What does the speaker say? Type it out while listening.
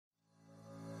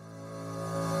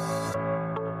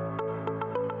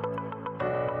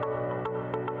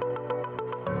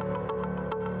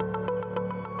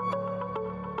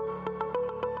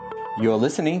You're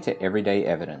listening to Everyday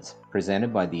Evidence,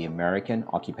 presented by the American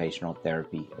Occupational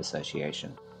Therapy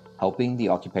Association, helping the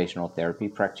occupational therapy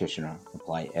practitioner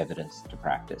apply evidence to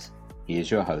practice.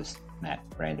 Here's your host, Matt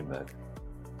Brandenburg.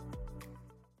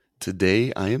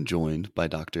 Today, I am joined by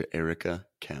Dr. Erica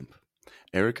Kemp.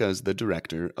 Erica is the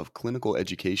Director of Clinical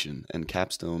Education and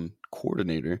Capstone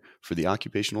Coordinator for the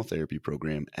Occupational Therapy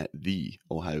Program at The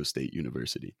Ohio State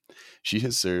University. She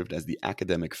has served as the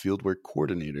Academic Fieldwork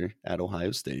Coordinator at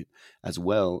Ohio State, as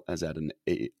well as at an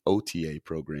OTA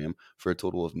program for a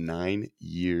total of 9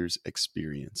 years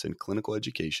experience in clinical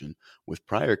education with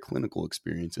prior clinical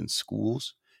experience in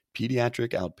schools,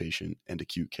 pediatric outpatient, and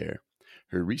acute care.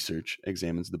 Her research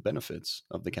examines the benefits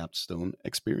of the capstone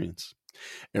experience.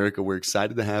 Erica, we're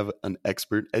excited to have an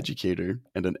expert educator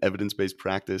and an evidence-based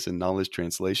practice and knowledge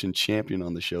translation champion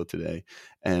on the show today,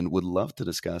 and would love to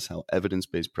discuss how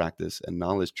evidence-based practice and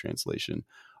knowledge translation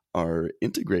are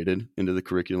integrated into the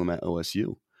curriculum at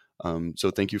OSU.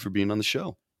 So thank you for being on the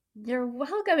show. You're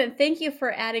welcome, and thank you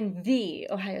for adding The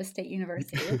Ohio State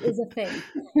University. It is a thing.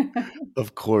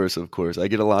 Of course. I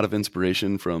get a lot of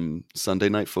inspiration from Sunday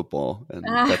Night Football, and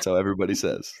that's how everybody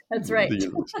says. That's right.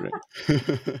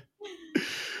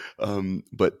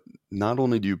 But not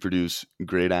only do you produce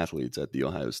great athletes at The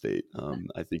Ohio State,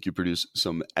 I think you produce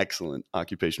some excellent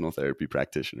occupational therapy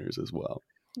practitioners as well.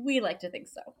 We like to think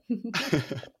so.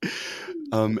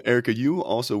 Erica, you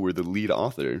also were the lead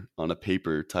author on a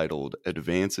paper titled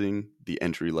Advancing the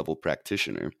Entry-Level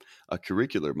Practitioner, a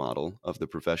curricular model of the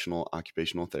professional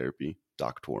occupational therapy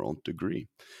doctoral degree.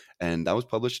 And that was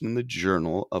published in the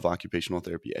Journal of Occupational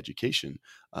Therapy Education,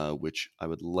 which I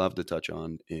would love to touch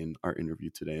on in our interview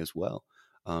today as well.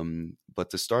 But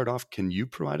to start off, can you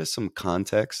provide us some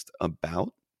context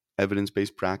about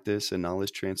evidence-based practice and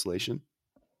knowledge translation?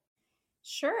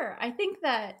 Sure. I think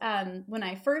that when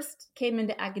I first came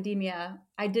into academia,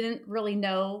 I didn't really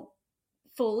know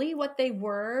fully what they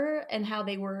were and how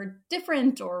they were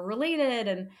different or related.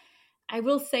 And I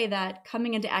will say that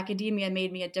coming into academia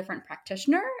made me a different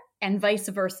practitioner, and vice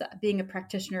versa. Being a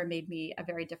practitioner made me a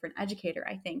very different educator,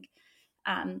 I think.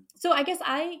 So I guess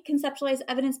I conceptualize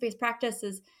evidence-based practice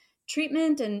as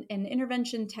treatment and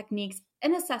intervention techniques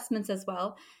and assessments as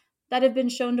well that have been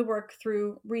shown to work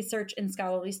through research and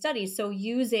scholarly studies. So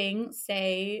using,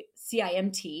 say,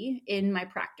 CIMT in my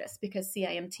practice, because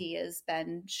CIMT has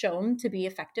been shown to be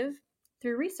effective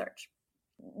through research.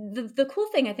 The cool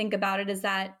thing I think about it is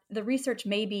that the research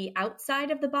may be outside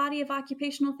of the body of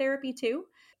occupational therapy too.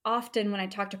 Often when I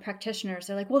talk to practitioners,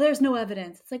 they're like, well, there's no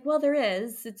evidence. It's like, well, there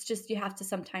is. It's just you have to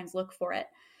sometimes look for it.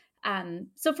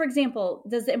 So for example,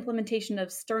 does the implementation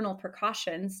of sternal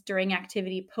precautions during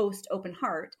activity post-open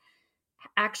heart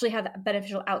actually have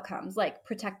beneficial outcomes like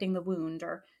protecting the wound,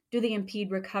 or do they impede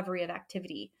recovery of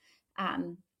activity?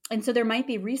 And so there might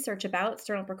be research about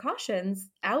sternal precautions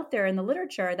out there in the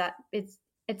literature that it's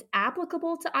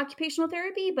applicable to occupational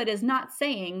therapy, but is not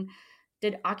saying,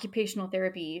 did occupational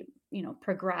therapy,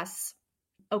 progress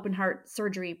open heart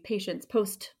surgery patients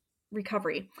post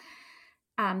recovery?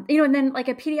 And then like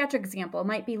a pediatric example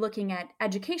might be looking at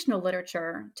educational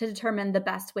literature to determine the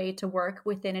best way to work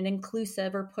within an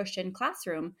inclusive or push-in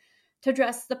classroom to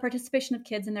address the participation of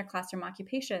kids in their classroom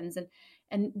occupations.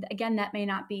 And again, that may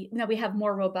not be, we have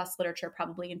more robust literature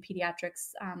probably in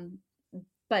pediatrics.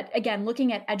 But again,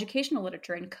 looking at educational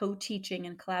literature and co-teaching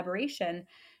and collaboration,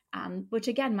 which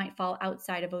again might fall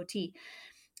outside of OT.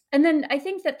 And then I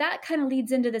think that kind of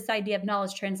leads into this idea of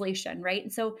knowledge translation, right?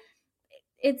 And so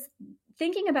it's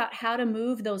thinking about how to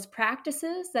move those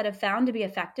practices that have found to be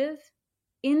effective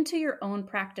into your own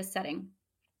practice setting.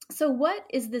 So what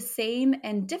is the same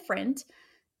and different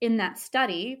in that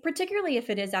study, particularly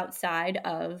if it is outside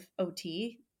of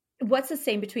OT? What's the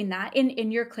same between that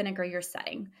in your clinic or your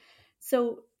setting?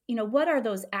 So, what are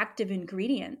those active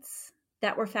ingredients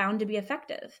that were found to be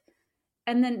effective?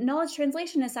 And then knowledge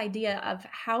translation, this idea of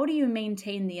how do you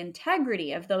maintain the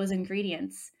integrity of those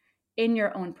ingredients in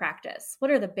your own practice?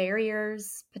 What are the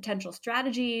barriers, potential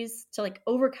strategies to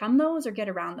overcome those or get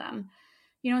around them?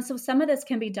 So some of this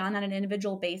can be done on an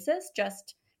individual basis,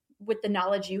 just with the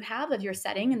knowledge you have of your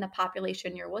setting and the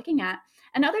population you're looking at.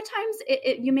 And other times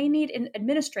you may need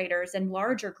administrators and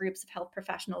larger groups of health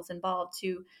professionals involved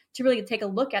to really take a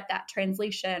look at that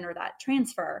translation or that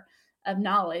transfer of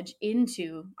knowledge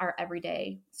into our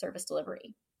everyday service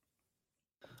delivery.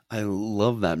 I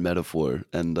love that metaphor,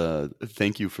 and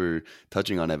thank you for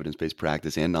touching on evidence-based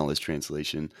practice and knowledge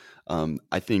translation.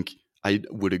 I think I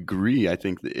would agree. I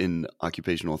think that in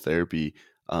occupational therapy,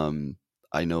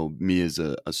 I know me as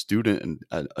a student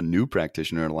and a new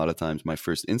practitioner, and a lot of times my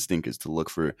first instinct is to look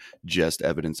for just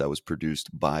evidence that was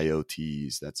produced by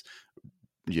OTs, that's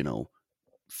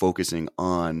focusing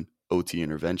on OT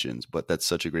interventions. But that's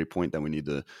such a great point that we need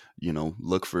to,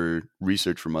 look for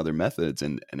research from other methods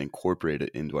and incorporate it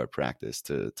into our practice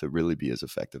to really be as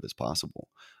effective as possible.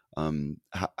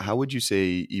 How would you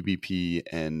say EBP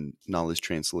and knowledge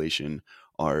translation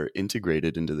are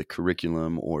integrated into the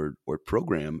curriculum or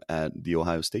program at The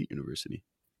Ohio State University?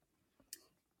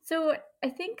 So I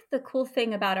think the cool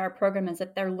thing about our program is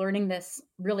that they're learning this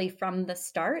really from the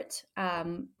start.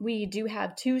 We do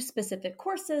have 2 specific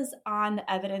courses on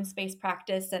evidence-based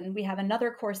practice, and we have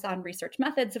another course on research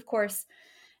methods, of course.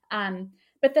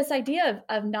 But this idea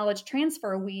of knowledge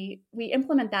transfer, we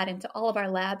implement that into all of our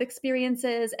lab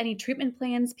experiences, any treatment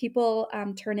plans people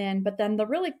turn in. But then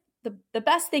the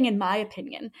best thing, in my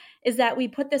opinion, is that we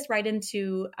put this right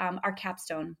into our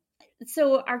capstone.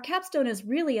 So our capstone is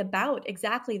really about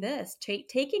exactly this,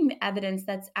 taking the evidence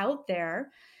that's out there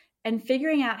and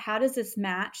figuring out how does this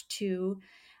match to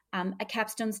a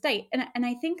capstone state. And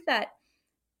I think that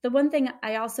the one thing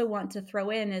I also want to throw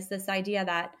in is this idea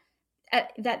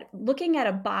that looking at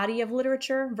a body of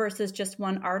literature versus just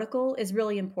one article is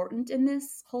really important in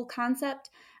this whole concept.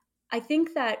 I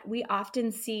think that we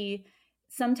often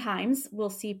sometimes we'll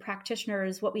see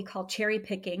practitioners, what we call cherry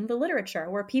picking the literature,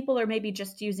 where people are maybe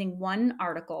just using one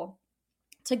article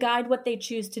to guide what they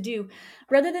choose to do,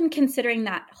 rather than considering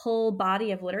that whole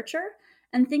body of literature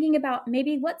and thinking about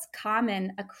maybe what's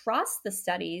common across the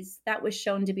studies that was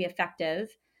shown to be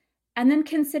effective, and then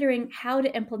considering how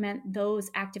to implement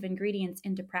those active ingredients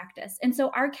into practice. And so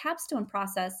our capstone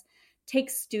process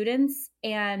takes students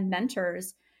and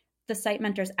mentors, the site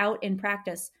mentors, out in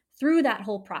practice through that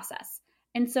whole process.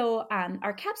 And so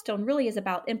our capstone really is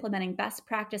about implementing best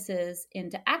practices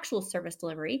into actual service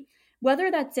delivery,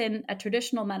 whether that's in a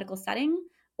traditional medical setting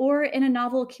or in a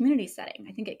novel community setting.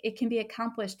 I think it can be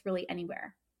accomplished really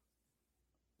anywhere.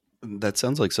 That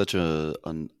sounds like such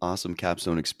an awesome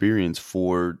capstone experience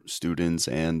for students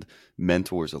and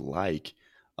mentors alike.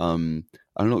 I don't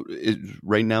know.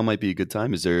 Right now might be a good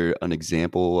time. Is there an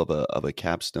example of a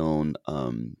capstone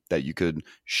that you could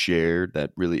share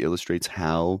that really illustrates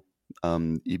how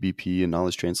EBP and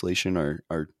knowledge translation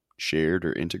are shared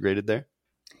or integrated there?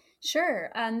 Sure.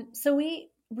 So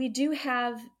we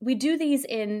do these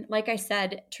in, like I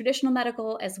said, traditional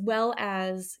medical as well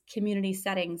as community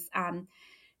settings.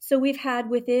 So we've had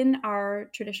within our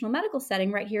traditional medical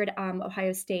setting right here at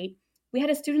Ohio State, we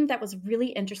had a student that was really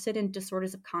interested in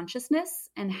disorders of consciousness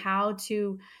and how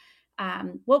to,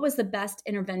 what was the best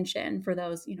intervention for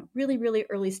those, really, really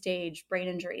early stage brain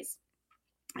injuries.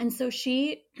 And so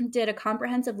she did a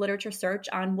comprehensive literature search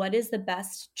on what is the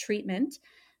best treatment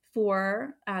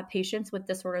for patients with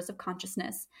disorders of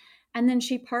consciousness. And then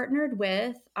she partnered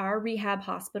with our rehab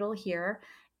hospital here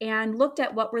and looked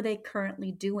at what were they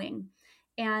currently doing,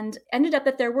 and ended up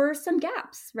that there were some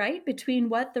gaps, right, between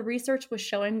what the research was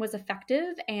showing was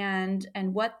effective and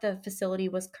what the facility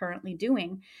was currently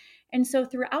doing. And so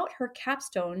throughout her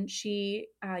capstone, she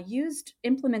used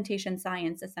implementation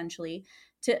science essentially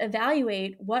to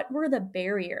evaluate what were the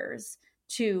barriers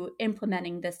to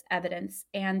implementing this evidence.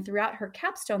 And throughout her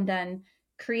capstone then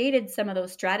created some of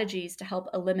those strategies to help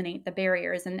eliminate the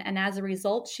barriers. And as a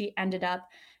result, she ended up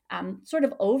sort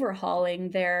of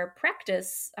overhauling their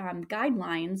practice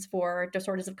guidelines for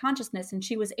disorders of consciousness. And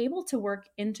she was able to work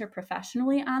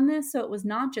interprofessionally on this. So it was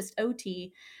not just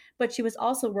OT, but she was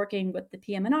also working with the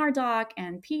PM&R doc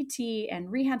and PT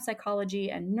and rehab psychology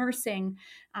and nursing,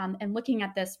 and looking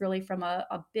at this really from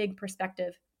a big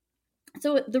perspective.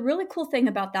 So the really cool thing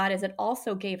about that is it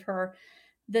also gave her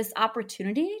this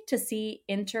opportunity to see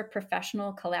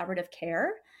interprofessional collaborative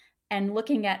care and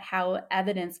looking at how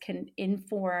evidence can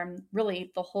inform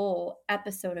really the whole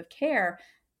episode of care,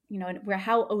 where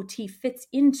how OT fits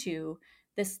into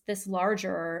this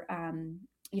larger,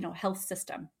 health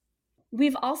system.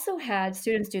 We've also had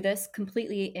students do this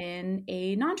completely in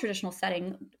a non-traditional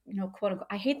setting, quote unquote.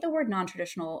 I hate the word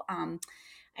non-traditional.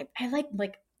 I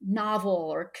like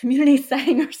novel or community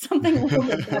setting or something a little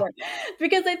bit better,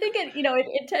 because I think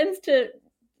it tends to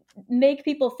make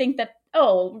people think that,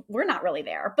 oh, we're not really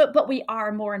there, but we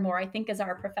are more and more. I think as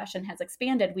our profession has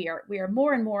expanded, we are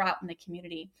more and more out in the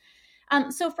community.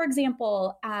 So for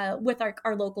example, with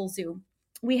our local zoo,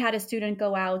 we had a student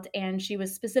go out and she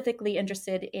was specifically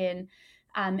interested in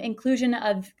inclusion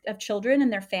of children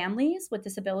and their families with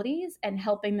disabilities and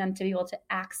helping them to be able to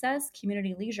access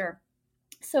community leisure.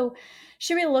 So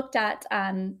she really looked at,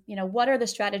 what are the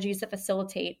strategies that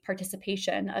facilitate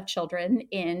participation of children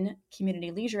in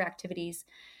community leisure activities.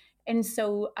 And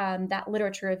so that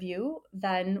literature review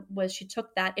then was, she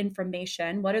took that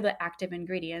information, what are the active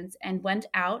ingredients, and went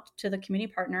out to the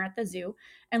community partner at the zoo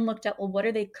and looked at, well, what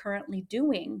are they currently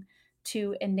doing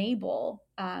to enable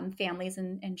families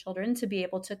and children to be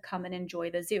able to come and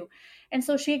enjoy the zoo. And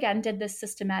so she, again, did this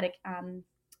systematic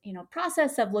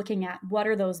process of looking at what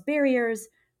are those barriers,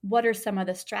 what are some of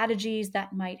the strategies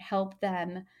that might help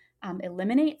them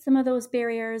eliminate some of those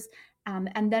barriers,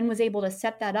 and then was able to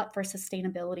set that up for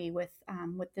sustainability with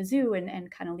the zoo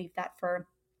and kind of leave that for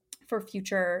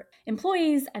future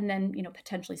employees and then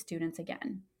potentially students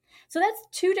again. So that's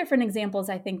two different examples,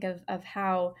 I think, of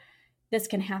how this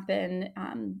can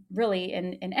happen really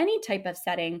in any type of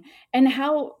setting, and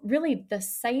how really the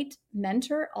site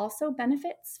mentor also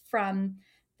benefits from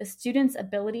the student's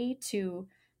ability to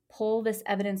pull this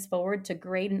evidence forward to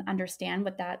grade and understand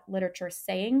what that literature is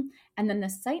saying. And then the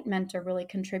site mentor really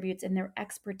contributes in their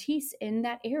expertise in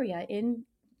that area,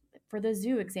 for the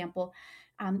zoo example,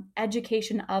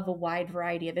 education of a wide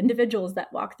variety of individuals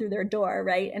that walk through their door,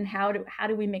 right? And how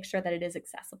do we make sure that it is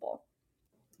accessible?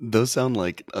 Those sound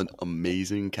like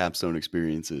amazing capstone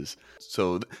experiences.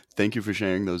 So thank you for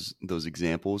sharing those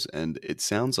examples. And it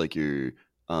sounds like you're,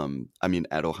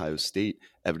 at Ohio State,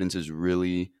 evidence is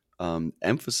really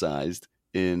emphasized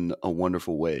in a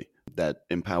wonderful way that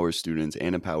empowers students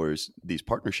and empowers these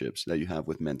partnerships that you have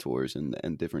with mentors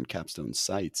and different capstone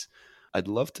sites. I'd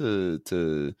love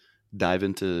to dive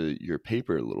into your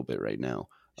paper a little bit right now.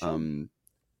 Sure.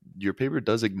 Your paper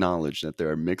does acknowledge that there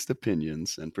are mixed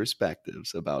opinions and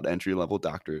perspectives about entry-level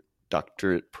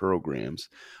doctorate programs.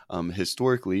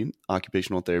 Historically,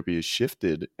 occupational therapy has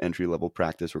shifted entry-level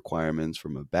practice requirements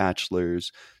from a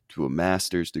bachelor's to a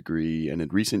master's degree, and in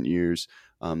recent years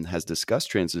has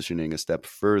discussed transitioning a step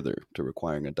further to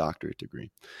requiring a doctorate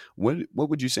degree. What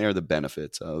would you say are the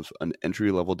benefits of an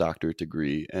entry-level doctorate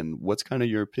degree, and what's kind of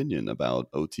your opinion about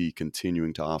OT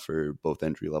continuing to offer both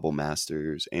entry-level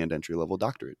master's and entry-level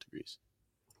doctorate degrees?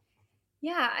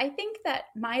 Yeah, I think that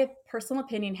my personal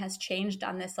opinion has changed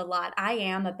on this a lot. I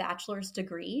am a bachelor's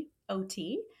degree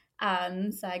OT.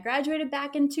 So I graduated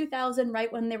back in 2000,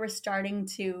 right when they were starting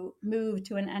to move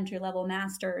to an entry-level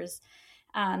master's.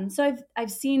 So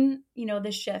I've seen,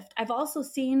 the shift. I've also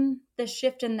seen the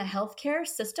shift in the healthcare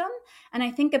system. And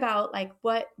I think about like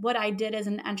what I did as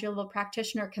an entry-level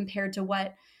practitioner compared to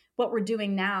what we're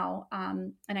doing now.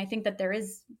 And I think that there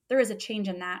is a change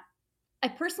in that. I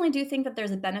personally do think that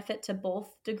there's a benefit to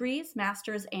both degrees,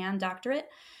 master's and doctorate.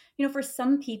 For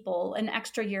some people, an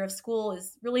extra year of school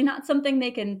is really not something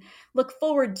they can look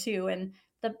forward to. And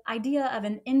the idea of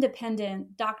an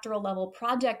independent doctoral level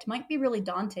project might be really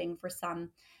daunting for some.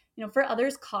 For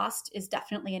others, cost is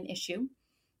definitely an issue.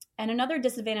 And another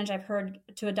disadvantage I've heard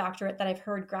to a doctorate that I've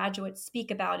heard graduates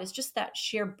speak about is just that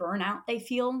sheer burnout they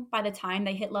feel by the time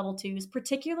they hit level twos,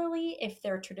 particularly if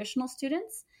they're traditional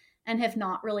students and have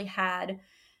not really had,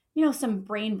 some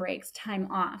brain breaks, time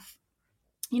off.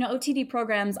 OTD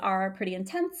programs are pretty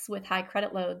intense with high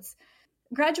credit loads.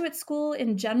 Graduate school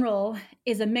in general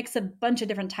is a mix of a bunch of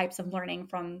different types of learning,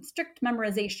 from strict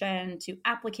memorization to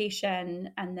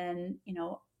application, and then,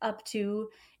 up to,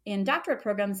 in doctorate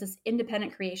programs, this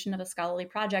independent creation of a scholarly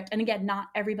project. And again, not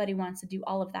everybody wants to do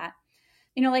all of that.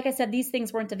 Like I said, these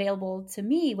things weren't available to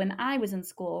me when I was in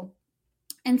school.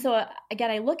 And so, again,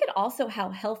 I look at also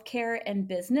how healthcare and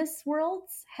business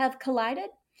worlds have collided.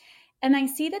 And I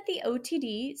see that the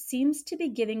OTD seems to be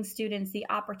giving students the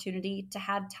opportunity to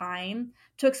have time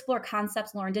to explore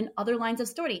concepts learned in other lines of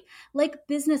study, like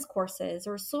business courses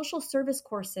or social service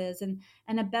courses,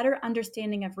 and a better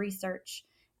understanding of research.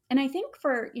 And I think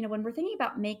for, when we're thinking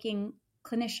about making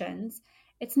clinicians,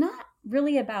 it's not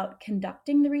really about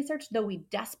conducting the research, though we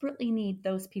desperately need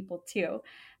those people too.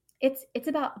 It's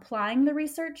about applying the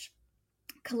research,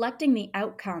 collecting the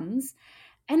outcomes,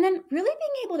 and then really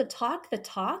being able to talk the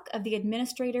talk of the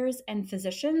administrators and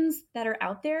physicians that are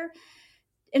out there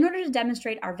in order to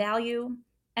demonstrate our value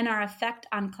and our effect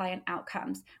on client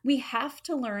outcomes. We have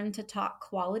to learn to talk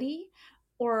quality,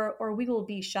 or we will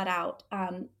be shut out.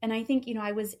 And I think,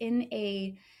 I was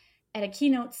at a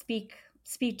keynote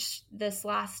speech this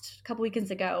last couple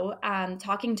weekends ago,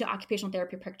 talking to occupational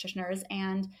therapy practitioners,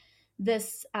 and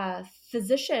this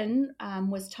physician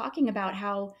was talking about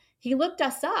how he looked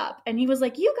us up and he was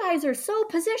like, you guys are so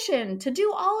positioned to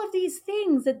do all of these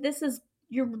things, that this is,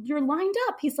 you're lined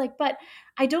up. He's like, but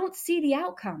I don't see the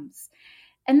outcomes.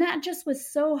 And that just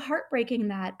was so heartbreaking,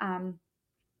 that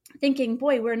thinking,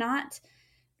 boy, we're not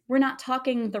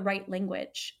talking the right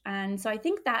language. And so I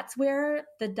think that's where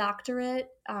the doctorate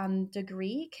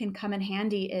degree can come in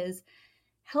handy, is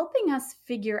helping us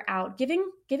figure out,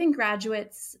 giving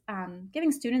graduates,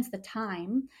 giving students the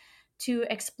time to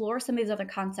explore some of these other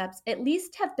concepts, at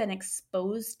least have been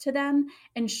exposed to them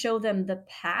and show them the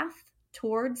path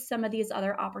towards some of these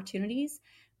other opportunities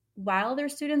while they're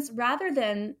students, rather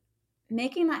than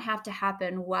making that have to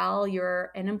happen while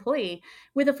you're an employee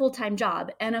with a full-time job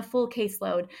and a full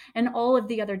caseload and all of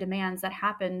the other demands that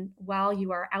happen while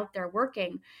you are out there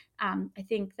working. I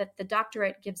think that the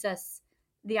doctorate gives us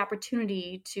the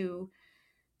opportunity to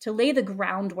lay the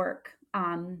groundwork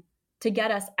to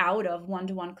get us out of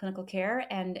one-to-one clinical care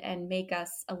and make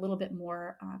us a little bit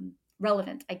more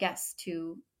relevant, I guess,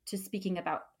 to speaking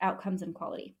about outcomes and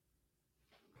quality.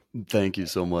 Thank you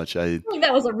so much. That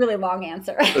was a really long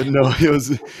answer. No,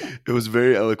 it was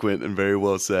very eloquent and very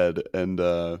well said, and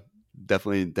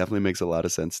definitely makes a lot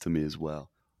of sense to me as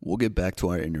well. We'll get back to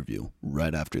our interview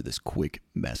right after this quick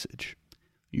message.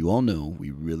 You all know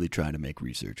we really try to make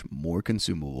research more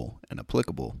consumable and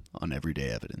applicable on everyday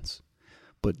evidence.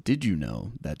 But did you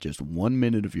know that just 1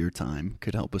 minute of your time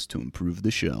could help us to improve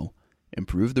the show,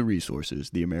 improve the resources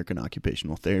the American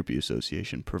Occupational Therapy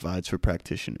Association provides for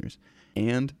practitioners,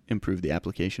 and improve the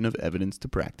application of evidence to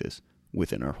practice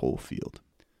within our whole field?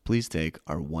 Please take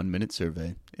our 1-minute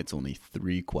survey. It's only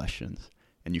 3 questions,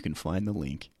 and you can find the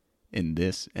link in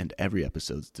this and every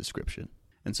episode's description,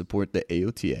 and support the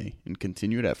AOTA in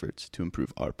continued efforts to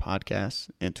improve our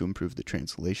podcasts and to improve the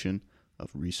translation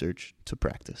of research to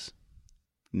practice.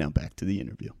 Now back to the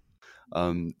interview.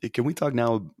 Can we talk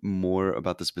now more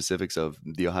about the specifics of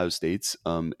the Ohio State's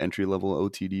entry-level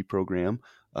OTD program?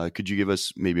 Could you give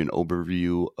us maybe an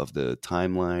overview of the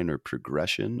timeline or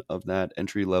progression of that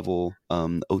entry-level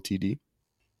OTD?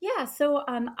 Yeah, so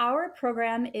our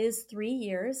program is 3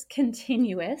 years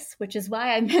continuous, which is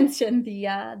why I mentioned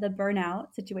the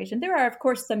burnout situation. There are, of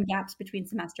course, some gaps between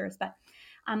semesters, but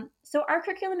so our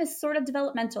curriculum is sort of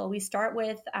developmental. We start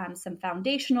with some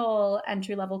foundational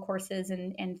entry-level courses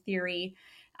and theory.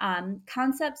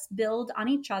 Concepts build on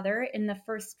each other in the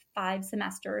first 5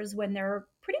 semesters when they're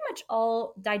pretty much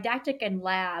all didactic and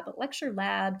lecture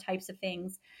lab types of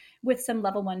things with some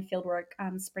level 1 fieldwork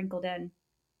sprinkled in.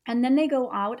 And then they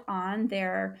go out on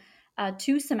their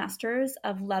 2 semesters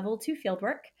of level 2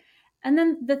 fieldwork. And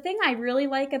then the thing I really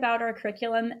like about our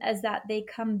curriculum is that they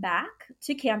come back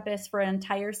to campus for an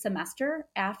entire semester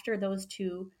after those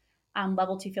 2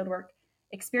 level 2 fieldwork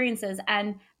experiences.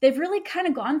 And they've really kind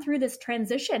of gone through this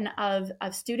transition of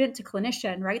student to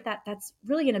clinician, right? That's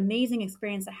really an amazing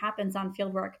experience that happens on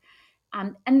fieldwork.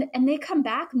 And they come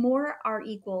back more our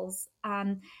equals.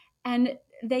 And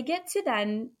they get to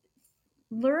then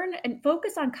learn and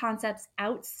focus on concepts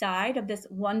outside of this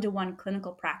one-to-one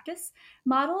clinical practice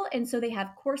model. And so they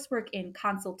have coursework in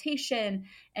consultation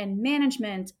and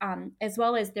management, as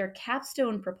well as their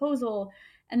capstone proposal.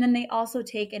 And then they also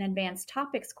take an advanced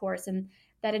topics course. And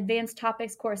that advanced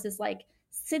topics course is like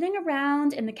sitting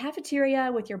around in the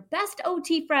cafeteria with your best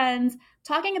OT friends,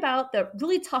 talking about the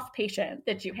really tough patient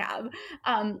that you have,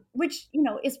 which,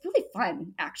 is really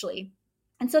fun, actually.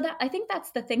 And so I think that's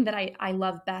the thing that I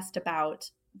love best about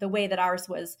the way that ours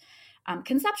was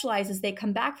conceptualized is they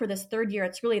come back for this 3rd year.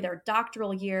 It's really their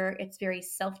doctoral year. It's very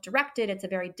self-directed. It's a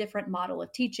very different model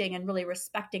of teaching and really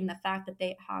respecting the fact that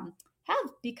they have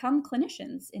become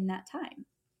clinicians in that time.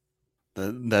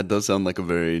 That does sound like a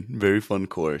very, very fun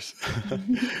course.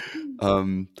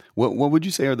 What would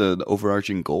you say are the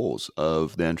overarching goals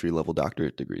of the entry-level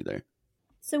doctorate degree there?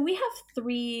 So we have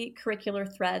 3 curricular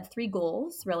threads, 3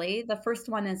 goals, really. The first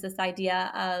one is this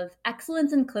idea of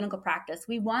excellence in clinical practice.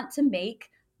 We want to make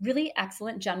really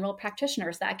excellent general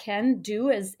practitioners that can do,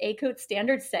 as ACOTE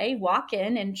standards say, walk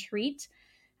in and treat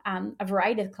a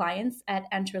variety of clients at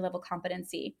entry-level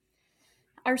competency.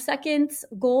 Our second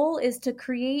goal is to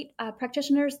create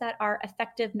practitioners that are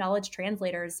effective knowledge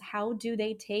translators. How do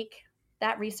they take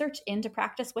that research into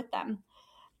practice with them?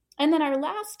 And then our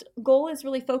last goal is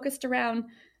really focused around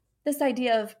this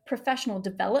idea of professional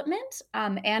development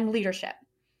and leadership.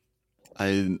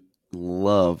 I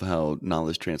love how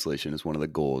knowledge translation is one of the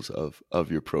goals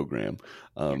of your program.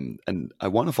 And I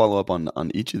want to follow up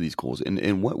on each of these goals.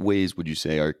 In what ways would you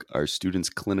say are students'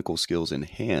 clinical skills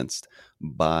enhanced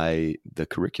by the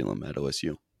curriculum at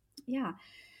OSU? Yeah.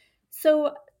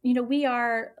 So, we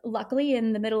are luckily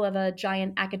in the middle of a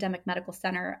giant academic medical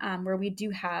center where we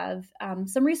do have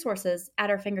some resources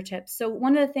at our fingertips. So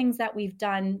one of the things that we've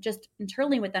done just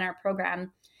internally within our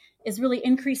program is really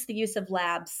increase the use of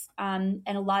labs and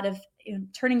a lot of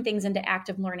turning things into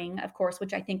active learning, of course,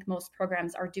 which I think most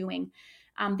programs are doing.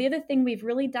 The other thing we've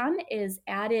really done is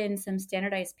add in some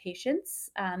standardized patients.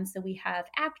 So we have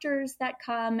actors that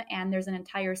come, and there's an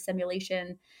entire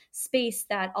simulation space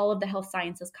that all of the health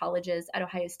sciences colleges at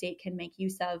Ohio State can make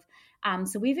use of.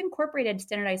 So we've incorporated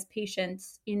standardized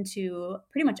patients into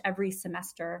pretty much every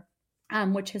semester,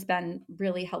 which has been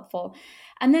really helpful.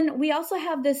 And then we also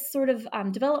have this sort of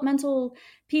developmental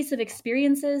piece of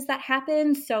experiences that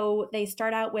happen. So they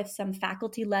start out with some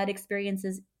faculty-led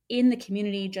experiences in the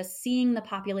community, just seeing the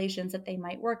populations that they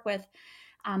might work with.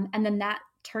 And then that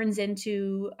turns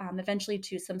into eventually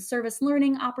to some service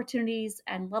learning opportunities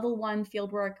and level 1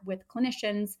 fieldwork with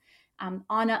clinicians,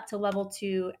 on up to level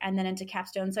 2, and then into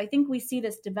capstone. So I think we see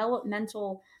this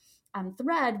developmental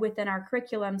thread within our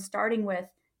curriculum, starting with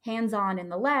hands-on in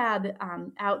the lab,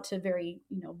 out to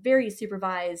very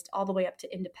supervised, all the way up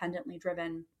to independently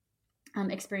driven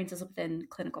experiences within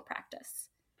clinical practice.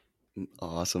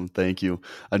 Awesome. Thank you.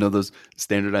 I know those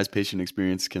standardized patient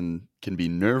experience can be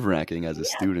nerve-wracking as a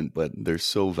student, but they're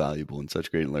so valuable and such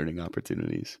great learning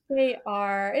opportunities. They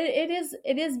are. It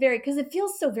is very, because it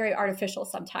feels so very artificial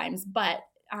sometimes, but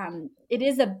it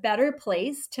is a better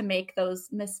place to make those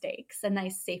mistakes, a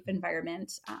nice, safe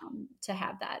environment to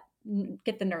have that,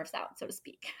 get the nerves out, so to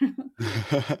speak.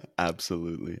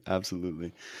 Absolutely.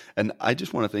 Absolutely. And I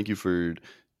just want to thank you for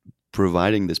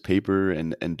providing this paper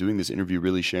and doing this interview,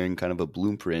 really sharing kind of a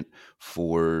blueprint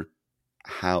for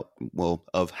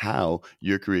how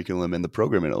your curriculum and the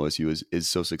program at OSU is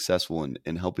so successful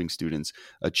in helping students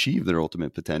achieve their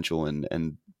ultimate potential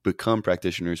and become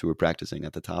practitioners who are practicing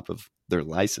at the top of their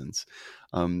license.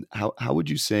 How would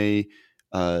you say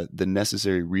the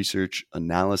necessary research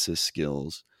analysis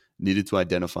skills needed to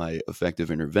identify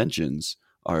effective interventions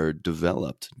are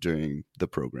developed during the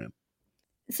program?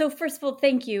 So first of all,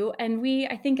 thank you. And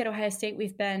I think at Ohio State,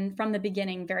 we've been from the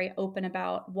beginning very open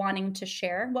about wanting to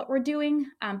share what we're doing,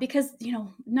 because,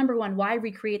 number one, why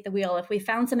recreate the wheel? If we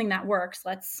found something that works,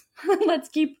 let's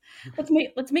make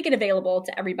it available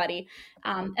to everybody.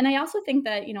 And I also think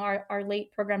that, our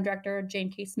late program director, Jane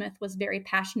K. Smith, was very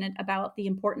passionate about the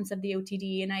importance of the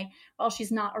OTD. And while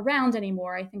she's not around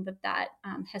anymore, I think that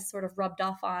has sort of rubbed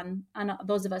off on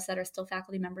those of us that are still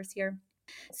faculty members here.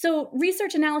 So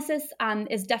research analysis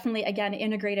is definitely, again,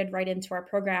 integrated right into our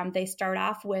program. They start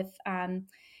off with,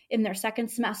 in their second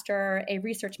semester, a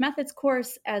research methods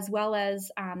course, as well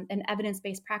as an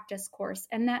evidence-based practice course.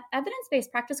 And that evidence-based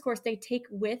practice course they take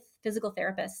with physical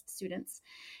therapist students.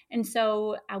 And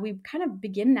so we kind of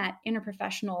begin that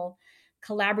interprofessional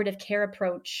collaborative care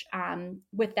approach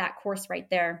with that course right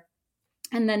there.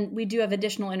 And then we do have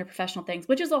additional interprofessional things,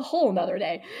 which is a whole nother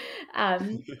day.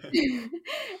 And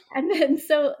then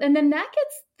that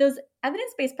gets those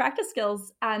evidence-based practice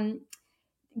skills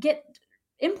get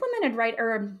implemented right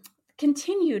or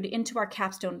continued into our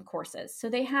capstone courses. So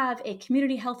they have a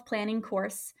community health planning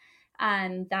course,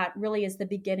 and that really is the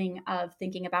beginning of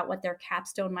thinking about what their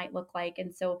capstone might look like.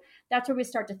 And so that's where we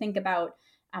start to think about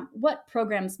what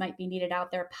programs might be needed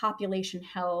out there, population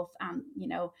health,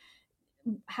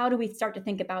 how do we start to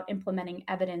think about implementing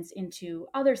evidence into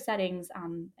other settings,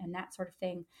 and that sort of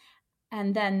thing.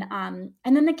 And then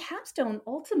the capstone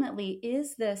ultimately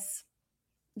is this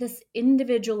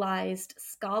individualized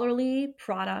scholarly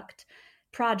project,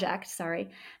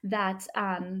 that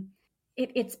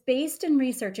it's based in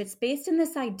research. It's based in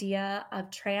this idea of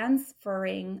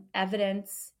transferring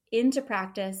evidence into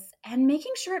practice and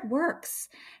making sure it works,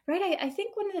 right? I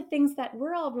think one of the things that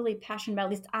we're all really passionate about, at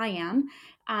least I am,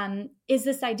 is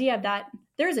this idea that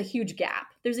there's a huge gap.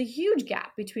 There's a huge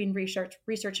gap between research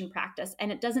and practice,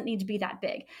 and it doesn't need to be that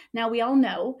big. Now, we all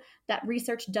know that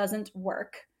research doesn't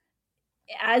work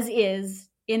as is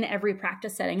in every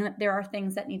practice setting, that there are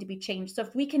things that need to be changed. So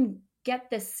if we can get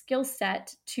this skill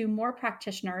set to more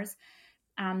practitioners,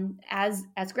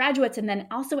 as graduates, and then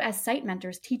also as site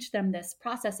mentors, teach them this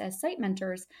process as site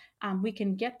mentors, we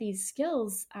can get these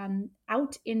skills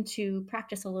out into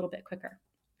practice a little bit quicker,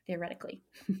 theoretically.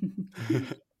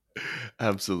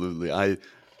 Absolutely.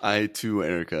 I too,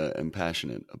 Erica, am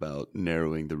passionate about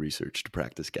narrowing the research to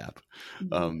practice gap.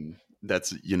 Mm-hmm.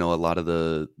 That's, a lot of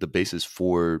the basis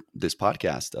for this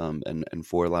podcast, and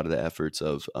for a lot of the efforts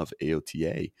of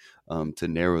AOTA to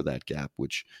narrow that gap,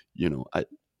 which,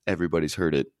 everybody's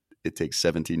heard it. It takes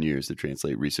 17 years to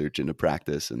translate research into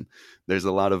practice. And there's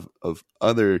a lot of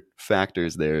other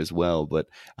factors there as well. But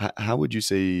how would you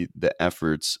say the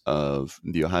efforts of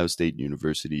the Ohio State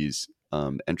University's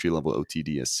entry-level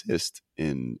OTD assist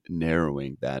in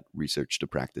narrowing that research to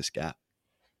practice gap?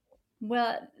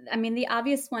 Well, I mean, the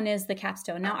obvious one is the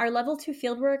capstone. Now, our level 2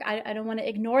 fieldwork, I don't want to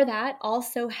ignore that,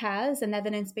 also has an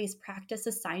evidence-based practice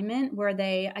assignment where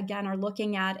they, again, are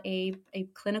looking at a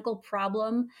clinical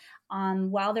problem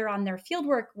while they're on their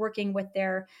fieldwork, working with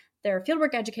their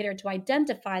fieldwork educator to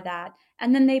identify that.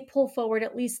 And then they pull forward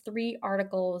at least 3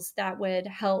 articles that would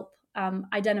help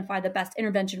identify the best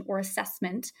intervention or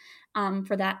assessment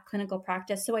for that clinical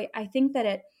practice. So I think that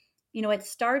it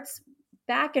starts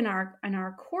back in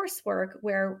our coursework,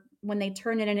 where when they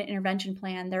turn in an intervention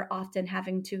plan, they're often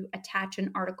having to attach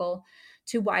an article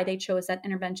to why they chose that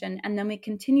intervention. And then we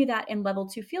continue that in level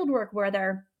 2 fieldwork, where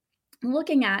they're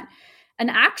looking at an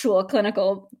actual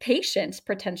clinical patient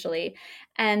potentially,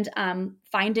 and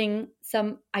finding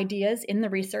some ideas in the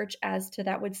research as to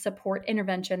that would support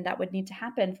intervention that would need to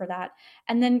happen for that.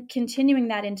 And then continuing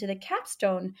that into the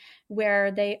capstone,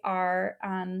 where they are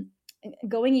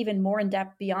going even more in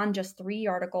depth beyond just 3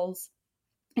 articles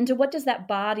into what does that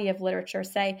body of literature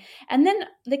say. And then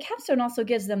the capstone also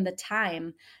gives them the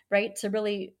time, right, to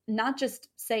really not just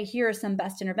say, here are some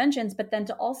best interventions, but then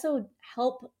to also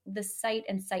help the site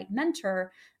and site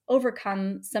mentor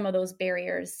overcome some of those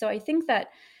barriers. So I think that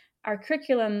our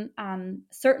curriculum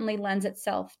certainly lends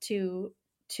itself to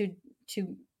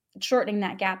shortening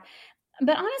that gap.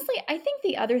 But honestly, I think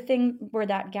the other thing where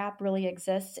that gap really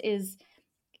exists is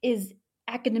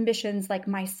academicians like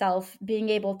myself being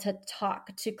able to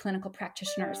talk to clinical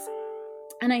practitioners.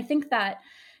 And I think that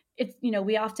it's,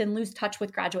 we often lose touch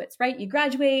with graduates, right? You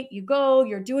graduate, you go,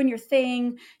 you're doing your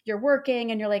thing, you're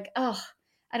working, and you're like, oh,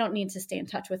 I don't need to stay in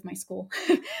touch with my school.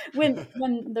 when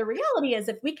the reality is,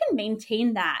 if we can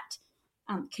maintain that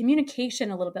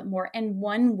communication a little bit more, and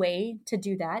one way to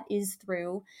do that is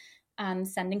through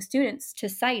sending students to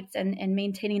sites and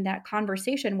maintaining that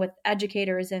conversation with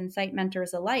educators and site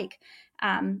mentors alike.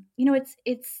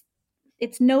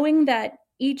 It's knowing that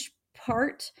each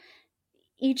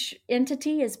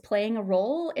entity is playing a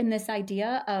role in this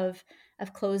idea of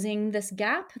closing this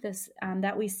gap,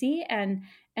 that we see, and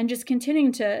just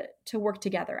continuing to work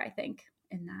together, I think,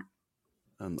 in that.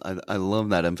 I love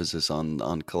that emphasis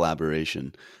on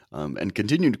collaboration and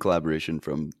continued collaboration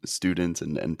from students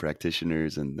and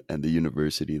practitioners and the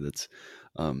university. That's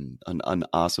an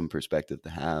awesome perspective to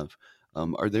have.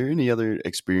 Are there any other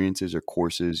experiences or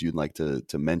courses you'd like to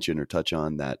mention or touch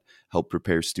on that help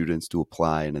prepare students to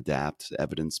apply and adapt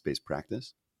evidence-based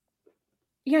practice?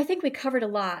 Yeah, I think we covered a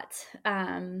lot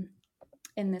in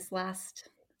this last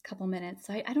couple minutes.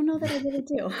 So I don't know that I really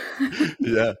do.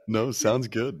 Yeah, no, sounds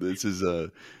good. This is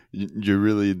you're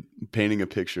really painting a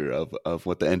picture of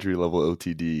what the entry level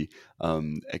OTD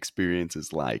experience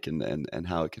is like, and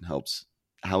how it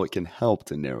can help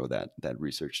to narrow that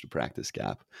research to practice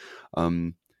gap.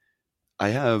 I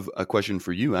have a question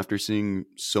for you. After seeing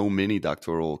so many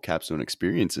doctoral capstone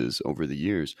experiences over the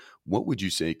years, what would you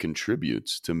say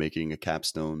contributes to making a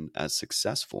capstone as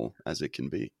successful as it can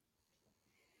be?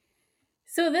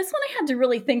 So this one I had to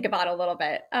really think about a little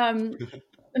bit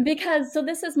because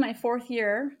this is my 4th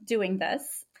year doing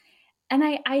this. And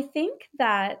I think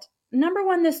that, number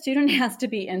one, the student has to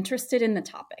be interested in the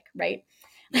topic, right?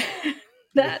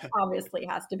 That obviously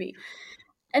has to be.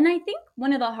 And I think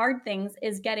one of the hard things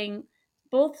is getting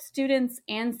both students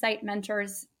and site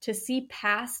mentors to see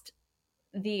past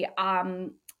the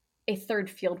a third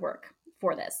fieldwork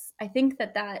for this. I think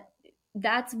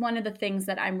that's one of the things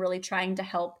that I'm really trying to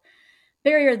help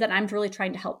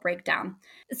break down.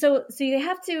 So you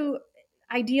have to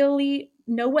ideally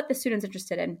know what the student's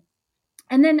interested in,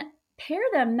 and then pair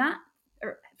them,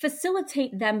 or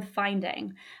facilitate them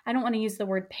finding. I don't want to use the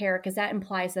word pair because that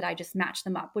implies that I just match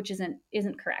them up, which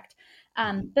isn't correct.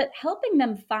 But helping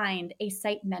them find a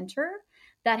site mentor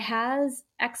that has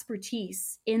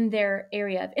expertise in their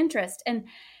area of interest. And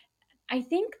I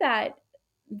think that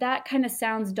kind of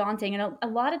sounds daunting. And a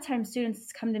lot of times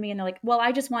students come to me and they're like, well,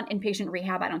 I just want inpatient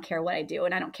rehab. I don't care what I do,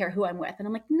 and I don't care who I'm with. And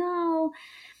I'm like, no,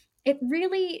 it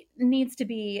really needs to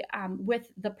be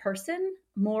with the person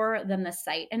more than the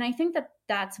site. And I think that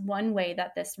that's one way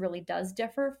that this really does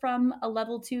differ from a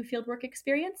level 2 fieldwork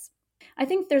experience. I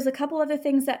think there's a couple other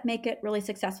things that make it really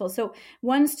successful. So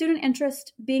one, student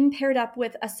interest, being paired up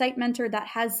with a site mentor that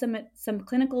has some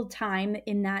clinical time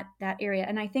in that area.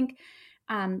 And I think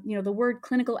the word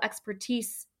clinical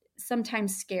expertise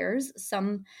sometimes scares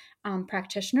some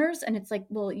practitioners, and it's like,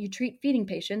 well, you treat feeding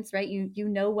patients, right? You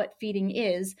know what feeding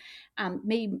is.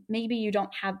 Maybe you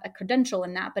don't have a credential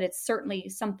in that, but it's certainly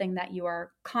something that you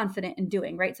are confident in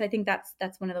doing, right? So I think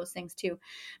that's one of those things too.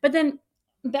 But then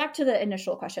back to the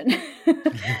initial question.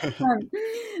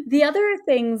 The other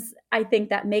things I think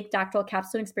that make doctoral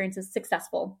capstone experiences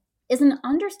successful is an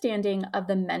understanding of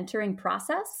the mentoring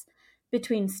process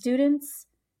between students,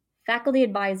 faculty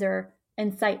advisor,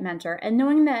 and site mentor, and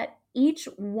knowing that each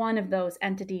one of those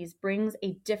entities brings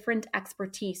a different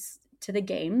expertise to the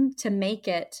game to make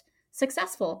it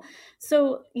successful.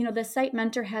 So, the site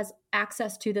mentor has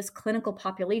access to this clinical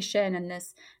population and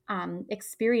this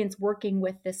experience working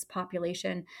with this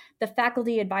population. The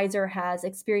faculty advisor has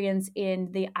experience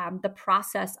in the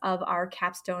process of our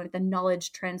capstone, the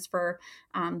knowledge transfer,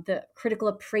 the critical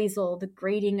appraisal, the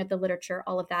grading of the literature,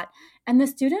 all of that. And the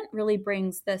student really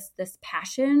brings this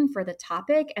passion for the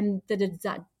topic and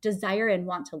the desire and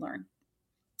want to learn.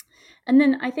 And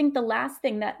then I think the last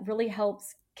thing that really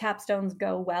helps capstones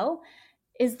go well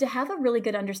is to have a really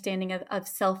good understanding of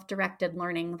self-directed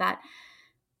learning, that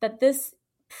this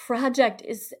project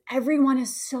is, everyone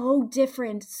is so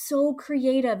different, so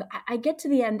creative. I get to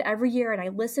the end every year and I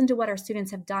listen to what our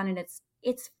students have done, and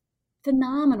it's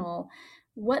phenomenal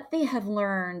what they have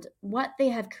learned, what they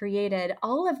have created,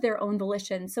 all of their own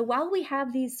volition. So while we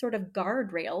have these sort of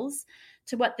guardrails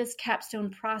to what this capstone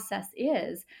process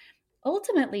is,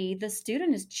 ultimately the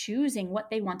student is choosing what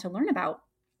they want to learn about.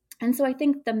 And so I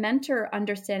think the mentor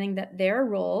understanding that their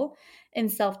role in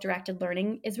self-directed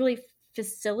learning is really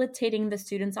facilitating the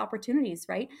student's opportunities,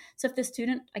 right? So if the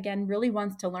student, again, really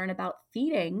wants to learn about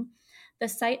feeding, the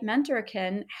site mentor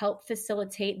can help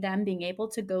facilitate them being able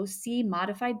to go see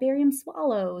modified barium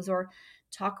swallows or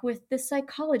talk with the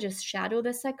psychologist, shadow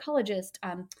the psychologist.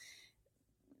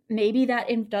 Maybe that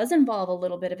does involve a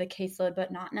little bit of a caseload,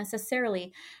 but not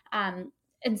necessarily. And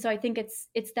so I think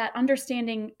it's that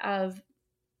understanding of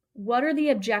what are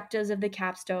the objectives of the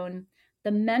capstone, the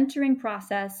mentoring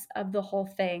process of the whole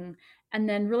thing, and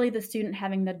then really the student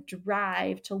having the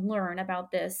drive to learn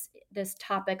about this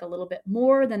topic a little bit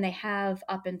more than they have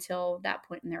up until that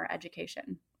point in their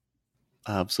education.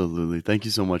 Absolutely. Thank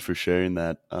you so much for sharing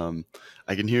that.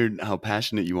 I can hear how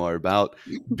passionate you are about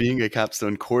being a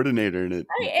capstone coordinator. And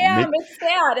I am. It's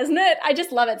sad, isn't it? I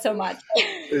just love it so much.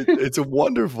 It's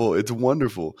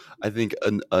wonderful. I think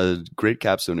a great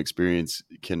capstone experience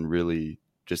can really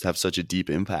just have such a deep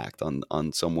impact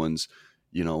on someone's,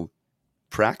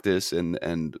 practice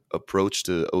and approach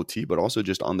to OT, but also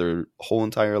just on their whole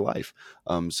entire life.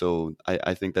 So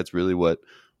I think that's really what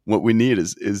we need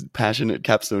is passionate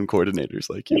capstone coordinators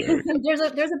like you, Erica.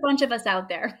 There's a bunch of us out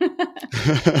there.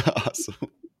 Awesome.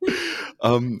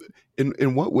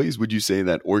 In what ways would you say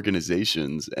that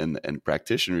organizations and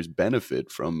practitioners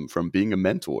benefit from being a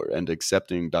mentor and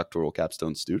accepting doctoral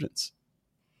capstone students?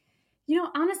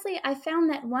 Honestly, I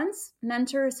found that once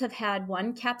mentors have had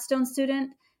one capstone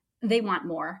student, they want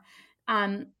more.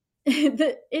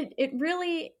 It's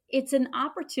an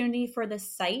opportunity for the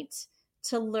site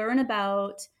to learn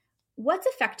about what's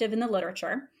effective in the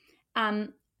literature.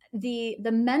 The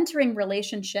mentoring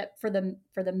relationship for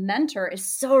the mentor is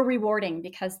so rewarding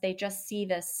because they just see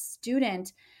this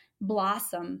student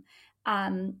blossom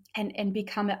and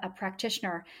become a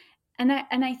practitioner. And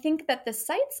I think that the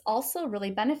sites also really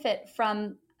benefit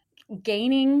from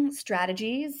gaining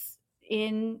strategies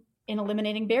in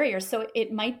eliminating barriers. So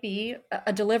it might be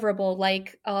a deliverable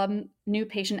like new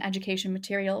patient education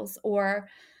materials or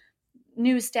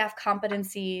new staff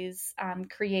competencies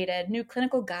created, new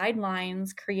clinical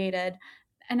guidelines created.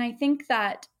 And I think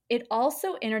that it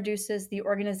also introduces the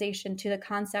organization to the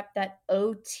concept that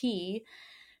OT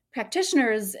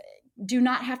practitioners do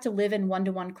not have to live in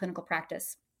one-to-one clinical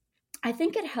practice. I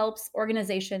think it helps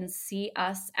organizations see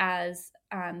us as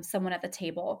someone at the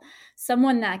table,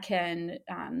 someone that can,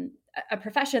 a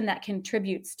profession that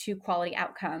contributes to quality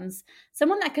outcomes,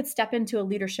 someone that could step into a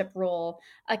leadership role,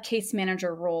 a case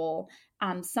manager role,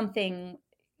 something,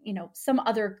 some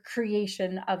other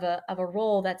creation of a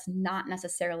role that's not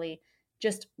necessarily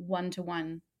just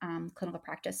one-to-one clinical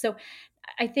practice. So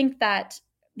I think that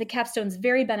the capstone is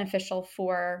very beneficial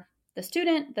for the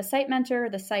student, the site mentor,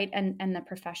 the site, and the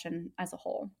profession as a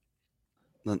whole.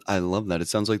 I love that. It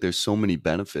sounds like there's so many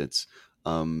benefits.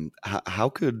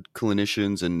 How could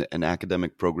clinicians and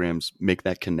academic programs make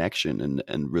that connection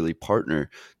and really partner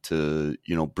to,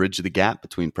 bridge the gap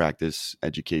between practice,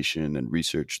 education, and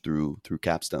research through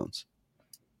capstones?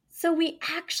 So we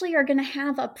actually are going to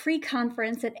have a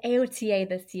pre-conference at AOTA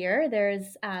this year.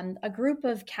 There's a group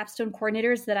of capstone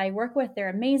coordinators that I work with. They're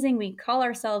amazing. We call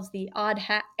ourselves the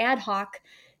ad hoc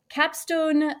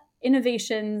Capstone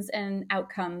Innovations and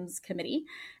Outcomes Committee.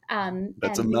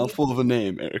 That's a mouthful of a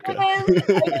name, Erica. I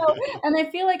know. And I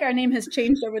feel like our name has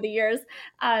changed over the years.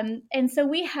 And so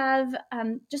we have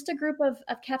just a group of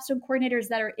capstone coordinators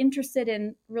that are interested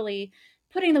in really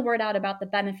putting the word out about the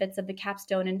benefits of the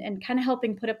capstone and kind of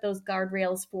helping put up those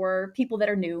guardrails for people that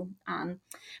are new.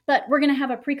 But we're going to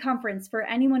have a pre-conference for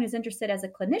anyone who's interested as a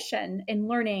clinician in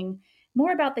learning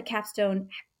more about the capstone,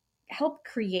 help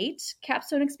create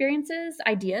capstone experiences,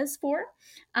 ideas for,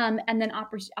 and then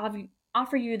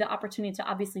offer you the opportunity to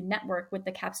obviously network with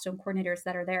the capstone coordinators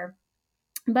that are there.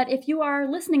 But if you are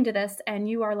listening to this and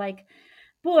you are like,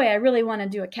 boy, I really want to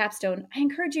do a capstone, I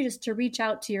encourage you just to reach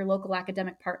out to your local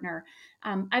academic partner.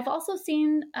 I've also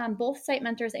seen both site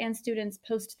mentors and students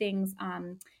post things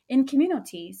in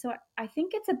community. So I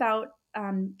think it's about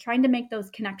trying to make those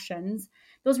connections,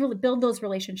 build those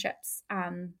relationships,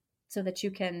 so that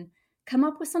you can come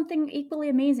up with something equally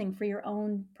amazing for your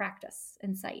own practice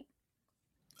and site.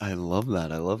 I love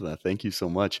that. I love that. Thank you so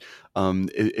much.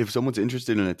 If someone's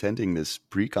interested in attending this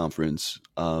pre-conference,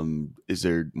 is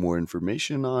there more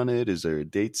information on it? Is there a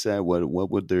date set?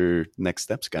 What would their next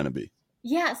steps kind of be?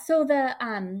 Yeah, so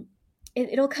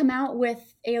it'll come out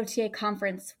with AOTA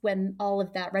conference when all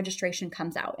of that registration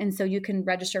comes out. And so you can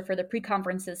register for the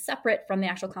pre-conferences separate from the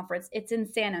actual conference. It's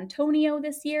in San Antonio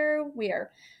this year. We are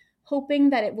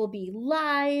hoping that it will be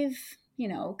live,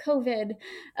 COVID.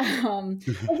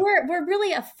 We're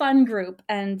really a fun group.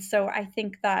 And so I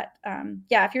think that,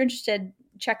 if you're interested,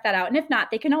 check that out. And if not,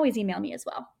 they can always email me as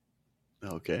well.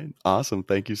 Okay, awesome.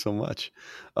 Thank you so much.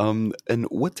 And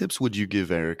what tips would you give,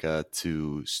 Erica,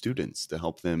 to students to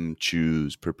help them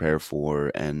choose, prepare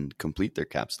for, and complete their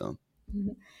capstone?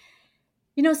 Mm-hmm.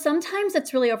 Sometimes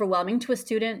it's really overwhelming to a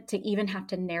student to even have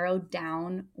to narrow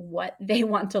down what they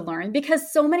want to learn,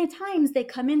 because so many times they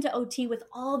come into OT with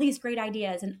all these great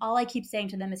ideas. And all I keep saying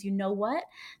to them is, you know what?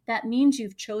 That means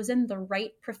you've chosen the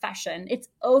right profession. It's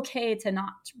okay to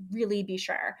not really be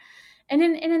sure. And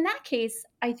in that case,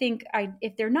 I think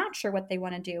if they're not sure what they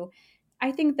want to do,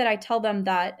 I think that I tell them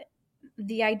that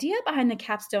the idea behind the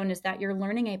capstone is that you're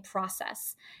learning a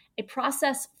process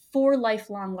for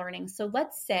lifelong learning. So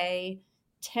let's say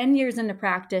 10 years into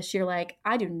practice, you're like,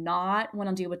 I do not want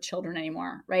to deal with children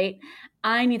anymore, right?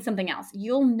 I need something else.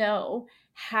 You'll know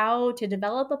how to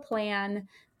develop a plan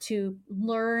to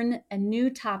learn a new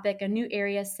topic, a new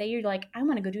area. Say you're like, I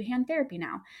want to go do hand therapy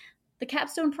now. The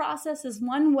capstone process is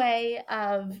one way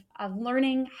of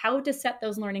learning how to set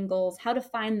those learning goals, how to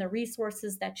find the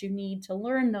resources that you need to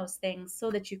learn those things so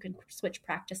that you can switch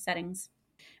practice settings.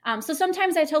 So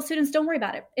sometimes I tell students, don't worry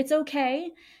about it. It's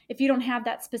okay if you don't have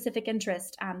that specific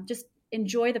interest. Just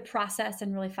enjoy the process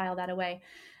and really file that away.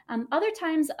 Other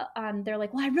times they're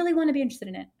like, well, I really want to be interested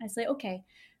in it. I say, okay,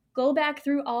 go back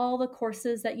through all the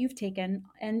courses that you've taken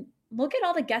and look at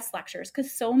all the guest lectures,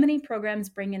 because so many programs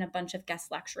bring in a bunch of guest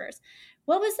lecturers.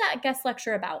 What was that guest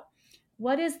lecture about?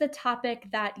 What is the topic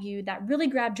that really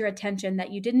grabbed your attention,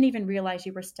 that you didn't even realize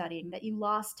you were studying, that you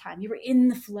lost time, you were in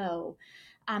the flow?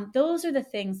 Those are the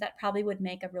things that probably would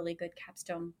make a really good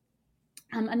capstone.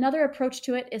 Another approach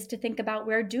to it is to think about,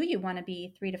 where do you want to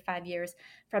be 3 to 5 years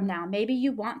from now? Maybe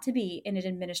you want to be in an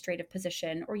administrative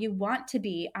position, or you want to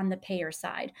be on the payer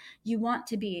side. You want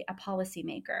to be a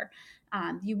policymaker.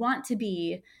 You want to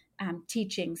be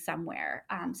teaching somewhere.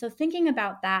 So thinking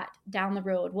about that down the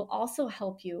road will also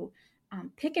help you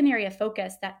pick an area of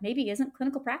focus that maybe isn't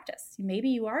clinical practice. Maybe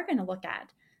you are going to look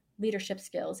at leadership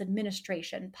skills,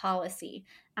 administration, policy.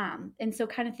 And so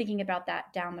kind of thinking about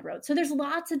that down the road. So there's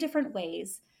lots of different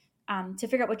ways to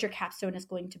figure out what your capstone is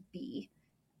going to be,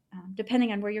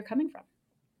 depending on where you're coming from.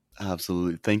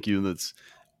 Absolutely. Thank you. That's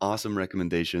awesome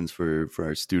recommendations for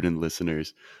our student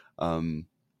listeners.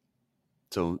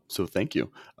 So thank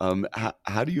you.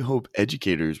 How do you hope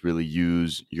educators really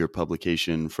use your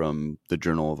publication from the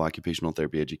Journal of Occupational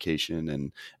Therapy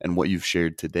Education and what you've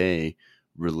shared today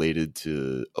related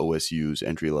to OSU's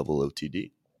entry-level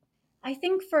OTD? I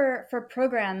think for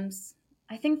programs,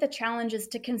 I think the challenge is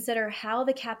to consider how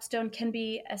the capstone can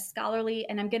be a scholarly,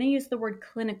 and I'm going to use the word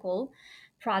clinical,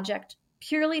 project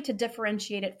purely to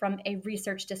differentiate it from a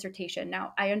research dissertation.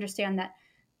 Now, I understand that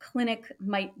clinic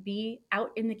might be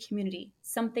out in the community,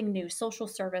 something new, social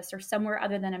service, or somewhere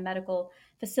other than a medical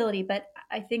facility. But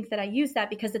I think that I use that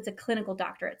because it's a clinical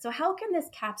doctorate. So how can this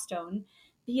capstone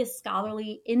be a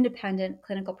scholarly, independent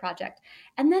clinical project?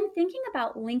 And then thinking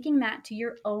about linking that to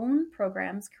your own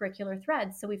program's curricular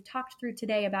threads. So we've talked through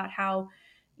today about how,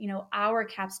 our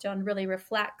capstone really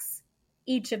reflects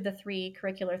each of the 3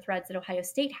 curricular threads that Ohio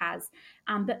State has,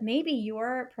 but maybe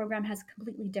your program has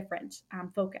completely different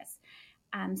focus.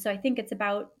 So I think it's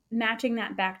about matching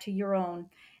that back to your own.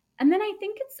 And then I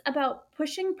think it's about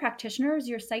pushing practitioners,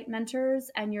 your site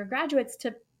mentors, and your graduates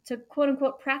to quote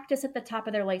unquote practice at the top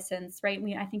of their license, right?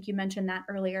 I think you mentioned that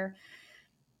earlier.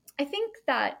 I think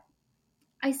that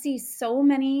I see so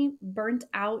many burnt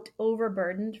out,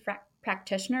 overburdened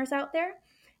practitioners out there.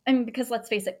 And because let's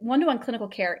face it, one-to-one clinical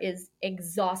care is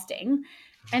exhausting.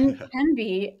 and can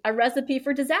be a recipe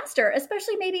for disaster,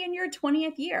 especially maybe in your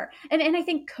 20th year. And I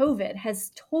think COVID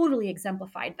has totally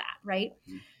exemplified that, right?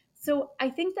 So I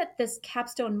think that this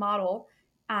capstone model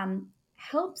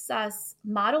helps us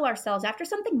model ourselves after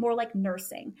something more like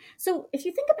nursing. So if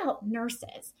you think about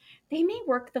nurses, they may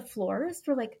work the floors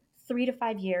for like 3 to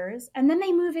 5 years, and then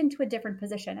they move into a different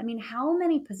position. I mean, how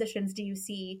many positions do you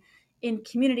see in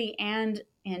community and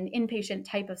in inpatient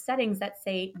type of settings that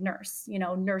say nurse,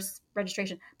 nurse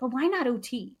registration? But why not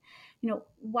OT?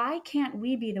 Why can't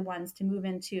we be the ones to move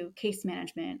into case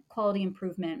management, quality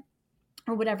improvement,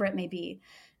 or whatever it may be?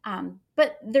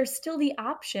 But there's still the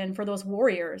option for those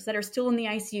warriors that are still in the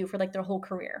ICU for like their whole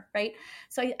career, right?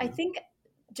 So I think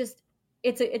just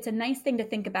it's a nice thing to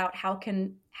think about. How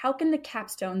can the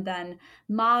capstone then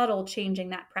model changing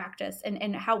that practice,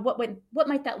 and what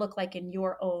might that look like in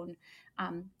your own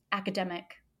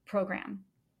academic program?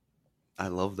 I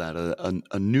love that.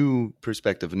 A new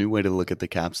perspective, a new way to look at the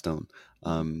capstone,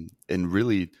 and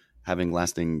really having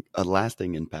a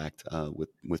lasting impact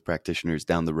with practitioners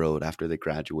down the road after they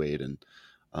graduate and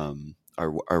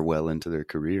are well into their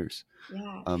careers.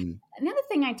 Yeah. Another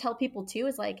thing I tell people too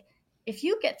is like, if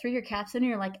you get through your capstone and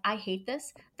you're like, I hate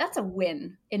this, that's a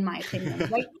win in my opinion,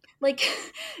 right? Like,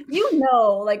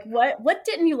 like what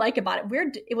didn't you like about it?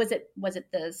 Where was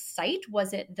it the site?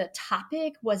 Was it the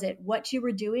topic? Was it what you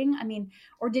were doing? I mean,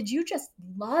 or did you just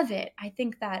love it? I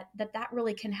think that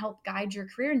really can help guide your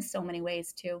career in so many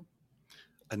ways too.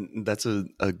 And that's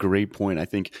a great point. I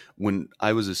think when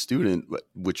I was a student,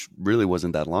 which really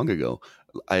wasn't that long ago,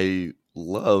 I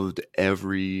loved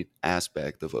every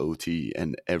aspect of OT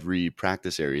and every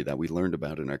practice area that we learned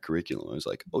about in our curriculum. I was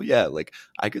like, oh yeah, like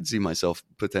I could see myself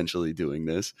potentially doing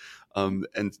this.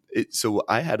 So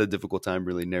I had a difficult time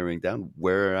really narrowing down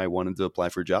where I wanted to apply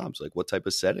for jobs, like what type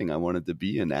of setting I wanted to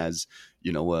be in as,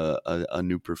 a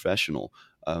new professional.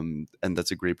 And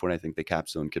that's a great point. I think the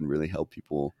capstone can really help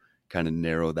people kind of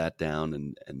narrow that down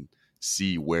and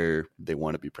see where they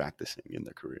want to be practicing in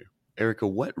their career. Erica,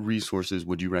 what resources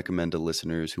would you recommend to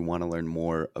listeners who want to learn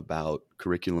more about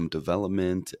curriculum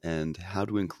development and how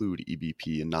to include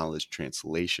EBP and knowledge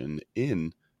translation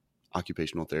in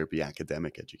occupational therapy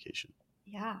academic education?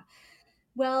 Yeah.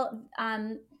 Well,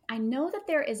 I know that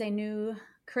there is a new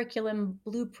curriculum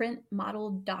blueprint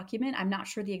model document. I'm not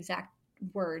sure the exact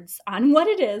words on what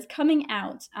it is, coming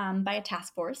out by a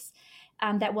task force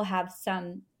that will have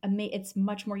it's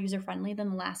much more user-friendly than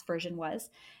the last version was.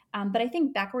 But I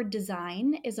think backward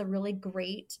design is a really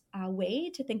great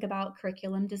way to think about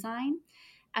curriculum design.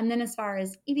 And then as far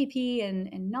as EBP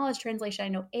and knowledge translation, I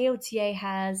know AOTA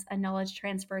has a knowledge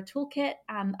transfer toolkit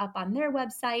up on their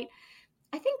website.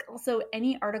 I think also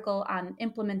any article on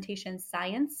implementation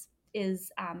science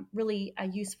is really a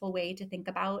useful way to think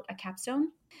about a capstone.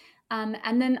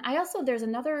 And then there's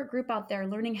another group out there,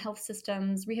 Learning Health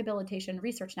Systems Rehabilitation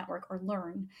Research Network, or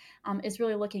LEARN, is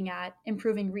really looking at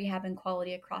improving rehab and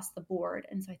quality across the board.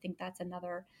 And so I think that's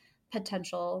another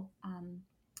potential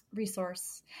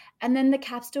resource. And then the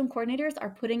capstone coordinators are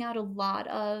putting out a lot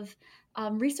of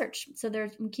research. So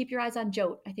keep your eyes on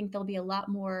JOTE. I think there'll be a lot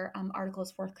more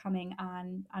articles forthcoming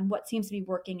on what seems to be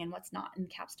working and what's not in the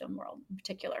capstone world in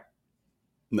particular.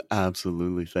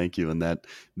 Absolutely. Thank you. And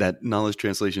that knowledge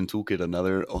translation toolkit,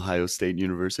 another Ohio State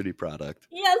University product.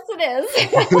 Yes, it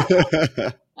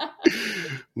is.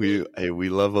 we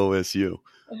love OSU.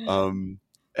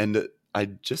 And I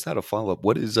just had a follow-up.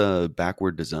 What is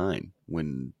backward design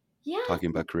when talking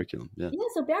about curriculum? Yeah.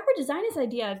 So backward design is the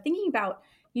idea of thinking about,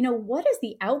 what is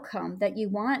the outcome that you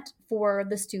want for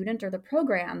the student or the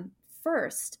program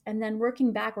first, and then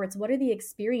working backwards. What are the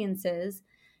experiences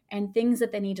and things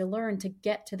that they need to learn to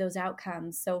get to those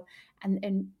outcomes? So,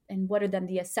 and what are then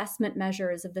the assessment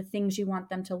measures of the things you want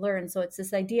them to learn? So it's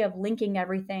this idea of linking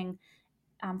everything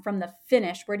from the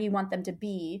finish. Where do you want them to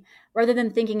be? Rather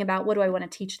than thinking about what do I want to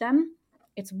teach them?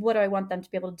 It's what do I want them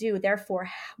to be able to do? Therefore,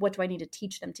 what do I need to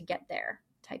teach them to get there,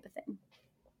 type of thing.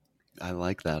 I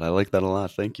like that. I like that a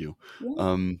lot. Thank you.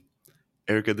 Yeah.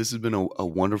 Erica, this has been a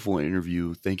wonderful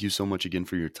interview. Thank you so much again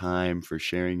for your time, for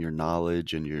sharing your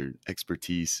knowledge and your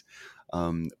expertise.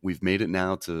 We've made it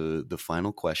now to the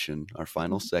final question, our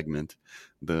final segment,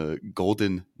 the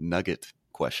golden nugget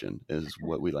question is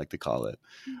what we like to call it.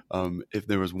 If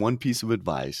there was one piece of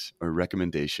advice or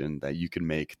recommendation that you can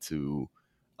make to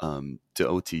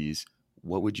OTs,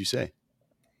 what would you say?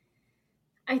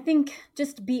 I think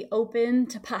just be open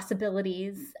to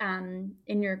possibilities in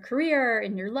your career,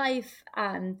 in your life.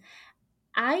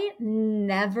 I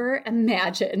never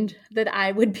imagined that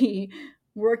I would be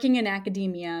working in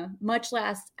academia, much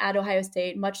less at Ohio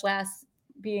State, much less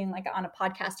being like on a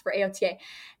podcast for AOTA.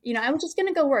 I was just going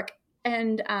to go work.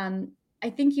 And I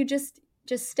think you just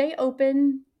stay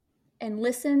open and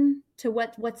listen to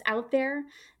what's out there.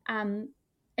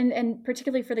 And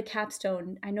particularly for the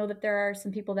capstone, I know that there are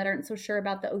some people that aren't so sure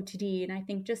about the OTD. And I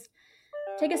think just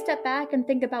take a step back and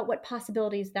think about what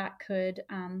possibilities that could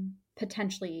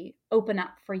potentially open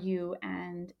up for you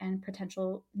and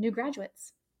potential new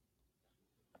graduates.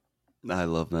 I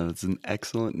love that. It's an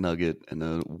excellent nugget and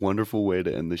a wonderful way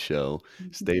to end the show.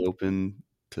 Mm-hmm. Stay open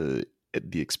to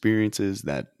the experiences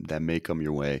that may come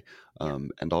your way,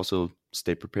 and also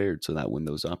stay prepared so that when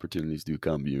those opportunities do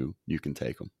come, you can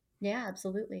take them. Yeah,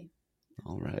 absolutely.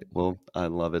 All right. Well, I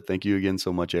love it. Thank you again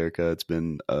so much, Erica. It's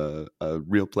been a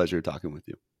real pleasure talking with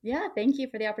you. Yeah, thank you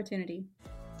for the opportunity.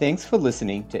 Thanks for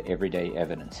listening to Everyday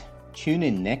Evidence. Tune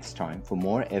in next time for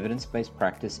more evidence-based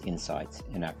practice insights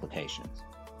and applications.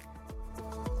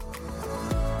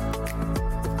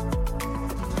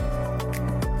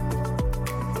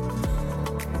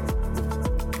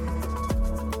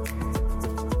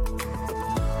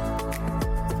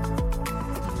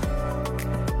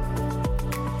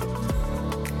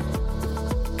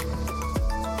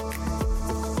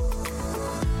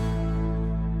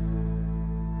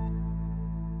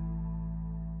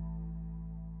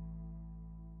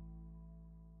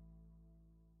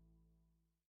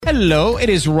 Hello, it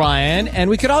is Ryan, and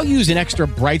we could all use an extra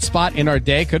bright spot in our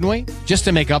day, couldn't we? Just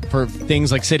to make up for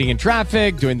things like sitting in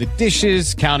traffic, doing the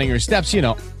dishes, counting your steps,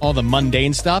 all the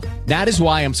mundane stuff. That is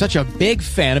why I'm such a big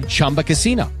fan of Chumba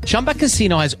Casino. Chumba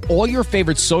Casino has all your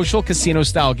favorite social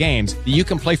casino-style games that you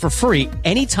can play for free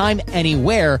anytime,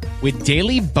 anywhere with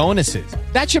daily bonuses.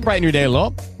 That should brighten your day a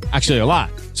little. Actually, a lot.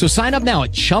 So sign up now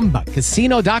at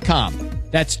ChumbaCasino.com.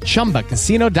 That's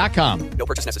ChumbaCasino.com. No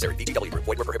purchase necessary. VGW Group.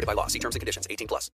 Void where prohibited by law. See terms and conditions. 18+.